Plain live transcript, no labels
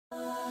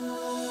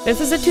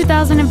This is a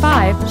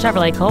 2005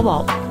 Chevrolet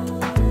Cobalt.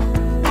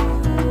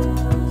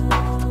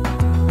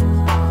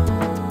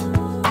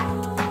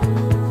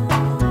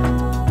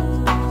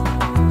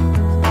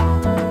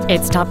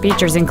 Its top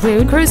features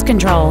include cruise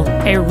control,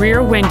 a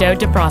rear window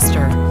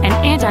defroster, an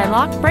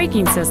anti-lock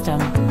braking system,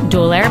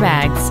 dual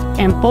airbags,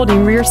 and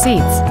folding rear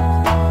seats.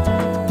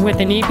 With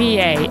an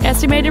EPA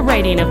estimated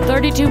rating of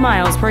 32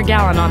 miles per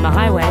gallon on the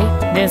highway,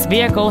 this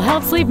vehicle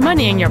helps leave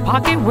money in your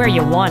pocket where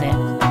you want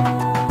it.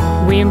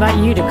 We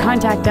invite you to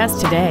contact us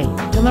today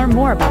to learn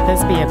more about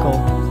this vehicle.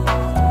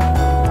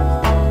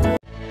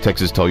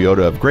 Texas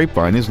Toyota of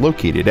Grapevine is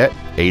located at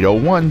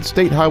 801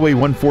 State Highway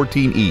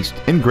 114 East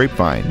in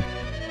Grapevine.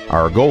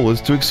 Our goal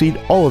is to exceed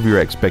all of your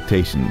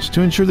expectations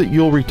to ensure that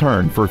you'll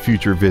return for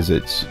future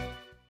visits.